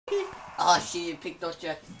Oh shit, you picked no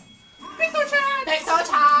check. Pick no check! Pick no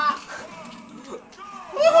check!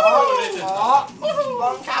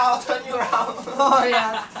 Long cow, turn you around. Oh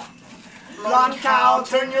yeah. Long cow,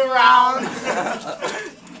 turn you around.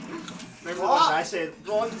 Remember what I said?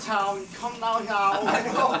 Run town, come now, cow.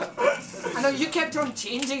 I know you kept on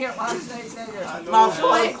changing it last night, didn't you? My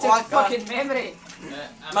Selective quacker. fucking memory.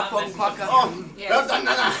 My phone quacker. Yes.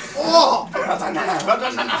 Oh! Come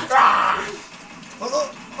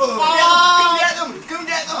get them! Come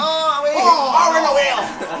get them! Oh, we're in a wheel!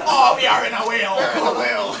 Oh, we are in a wheel! We're in a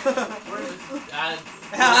wheel!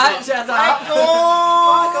 Shut up.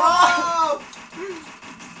 Fuck off!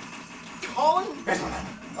 Colin?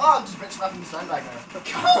 Oh, I'm just bitch slapping the sandbag now.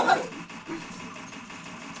 Colin!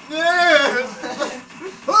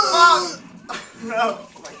 No! Oh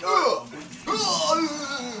my god.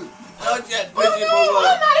 Don't get busy, Oh boy.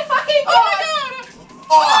 my fucking god!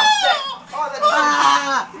 Oh, shit! Oh, that's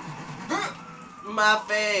My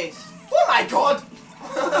face. Oh my god!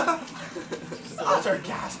 That's our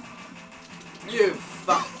gasp. You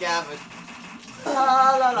fuck Gavin.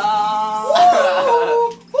 La la la.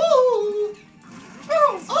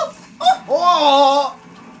 Oh!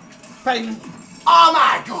 Ping. Oh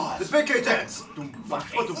my god! The big K dance! What the fuck?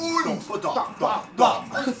 Who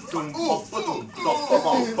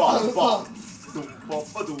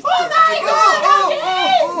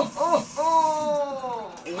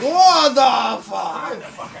the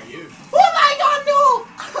fuck are you? Oh my god, no!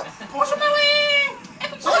 Push him away!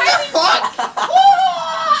 What the fuck?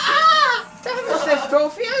 Damn it, this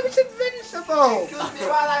trophy, I was invincible! Excuse me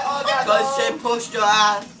while I orgasm. Because she pushed your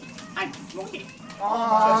ass. I'm floating. Just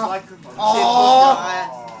Oh, like her She mother. pushed your ass.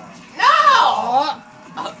 No!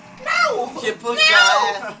 oh, No! She pushed your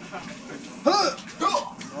ass. oh,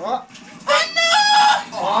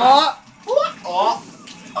 Oh! oh,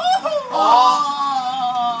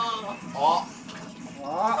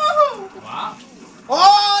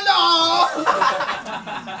 oh no!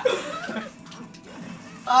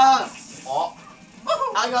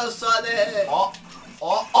 I got sunny.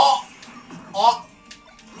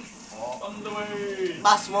 On the way.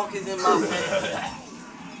 My smoke is in my face.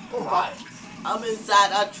 Oh my. I'm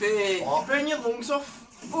inside a tree. Bring your lungs off.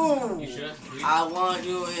 Ooh. You should. I want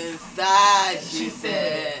you inside, she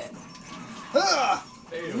said.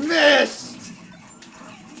 Missed!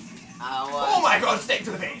 I Oh want. my god, stick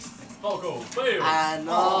to the face. Falco, fail. I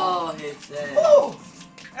know, he said. Oh!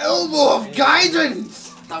 Elbow of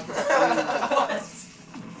guidance! Dr. What?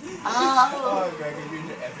 Oh. Oh, Gregor, you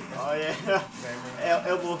did epic. Oh yeah.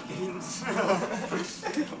 Elbow of gains.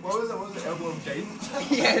 What was it? What was it? Elbow of guidance?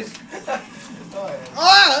 Yes! Oh, yeah.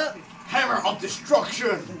 Ah! Hammer of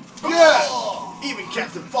destruction. Oh. Even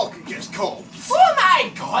Captain Falcon gets cold. Oh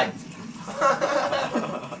my god!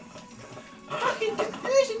 Fucking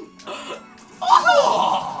confusion!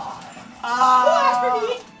 Oh! That's for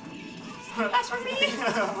me! That's for me!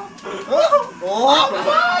 Oh!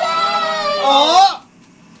 Oh!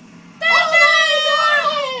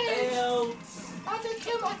 I just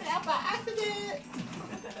killed myself by accident!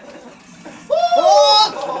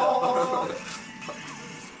 Oh!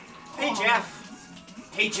 Hey Jeff.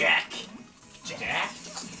 Hey Jack. Jack?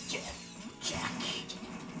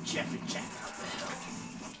 Jeff and Jack.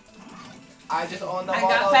 I just owned the I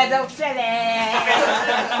model. got fed up silly!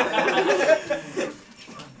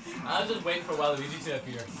 I was just waiting for Waluigi to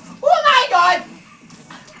appear. Oh my god!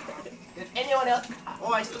 Did anyone else?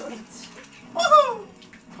 Oh, I still eat. Woohoo!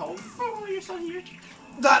 Cold. Oh, you're still here.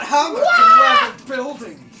 That hammer can level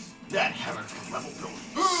buildings! That hammer can level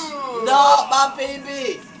buildings. No, my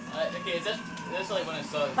baby. Okay, is this like when I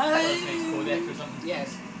saw Hey. Snake's Codex or something?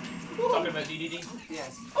 Yes, Talking about DDD?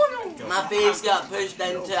 yes. Oh no! My face got pushed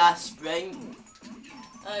into a spring.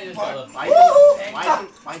 I just got a... Why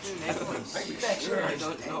do you make voice? I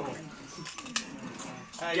don't know.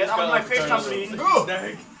 Get out of my face, company.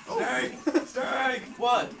 Snake! Snake! Snake!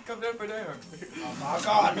 What? Come down for dinner. Oh my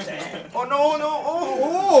god! Oh no, no,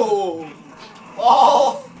 oh! Oh!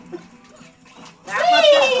 Oh!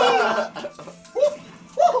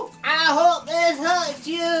 I hope this hurts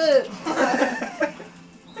you.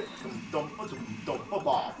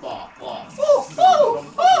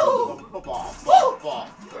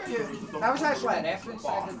 That was actually a reference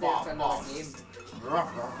I did there to another game.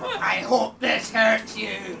 I hope this hurts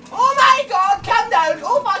you! Oh my god, calm down!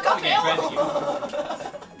 Oh fuck, I Okay, fell!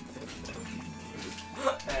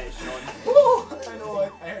 Hey, Sean. Oh, I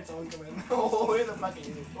know, I heard someone come in. Oh, where the fuck are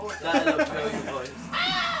you? Oh, That'll kill you, boys.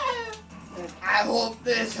 ah! I hope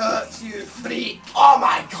this hurts you, freak! Oh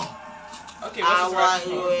my god! Okay, I what's want the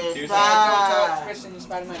you direction? with Seriously? that. Chris in the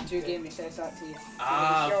Spider-Man 2 game, he says that to you.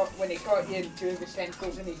 Ah. When he got you in two of his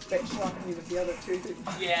tentacles and he's bitch slapping you with the other two.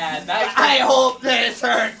 Yeah, that I hope this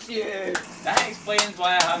hurts you. that explains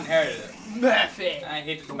why I haven't heard of it. Murphy! I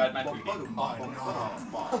hated the Batman 2 game.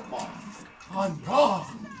 Oh no!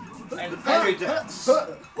 And Very dense.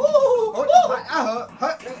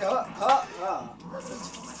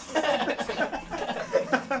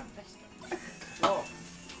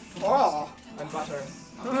 Oh! And butter.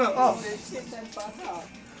 Oh!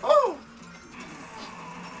 Oh!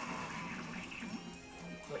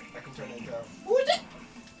 Look, I can turn it into a...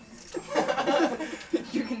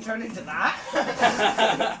 You can turn into that?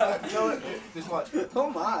 No, this what? Oh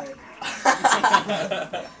my!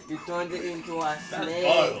 You turned it into a snake,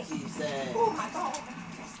 horrible. she said. Oh my god.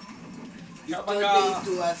 You Oh my turned God. it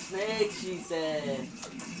into a snake, she said.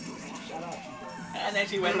 Shut up. And then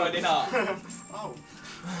she went for dinner. Oh.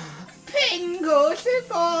 Pingo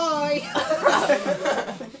boy!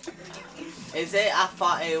 Is it? I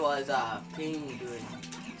thought it was a penguin.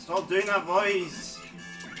 Stop doing that voice.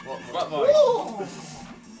 What voice?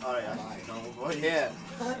 Alright, I normal voice. Here.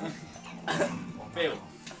 Fail.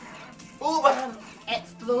 Oh, banana.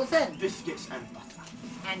 Explosion! Biscuits and butter.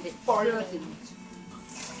 And explosion.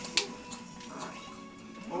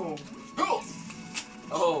 Oh.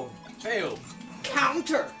 Oh, fail.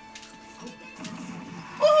 Counter!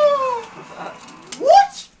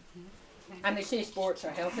 What? And they say sports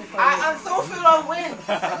are healthy for you. I'm so full of wind.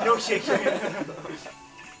 No shaking.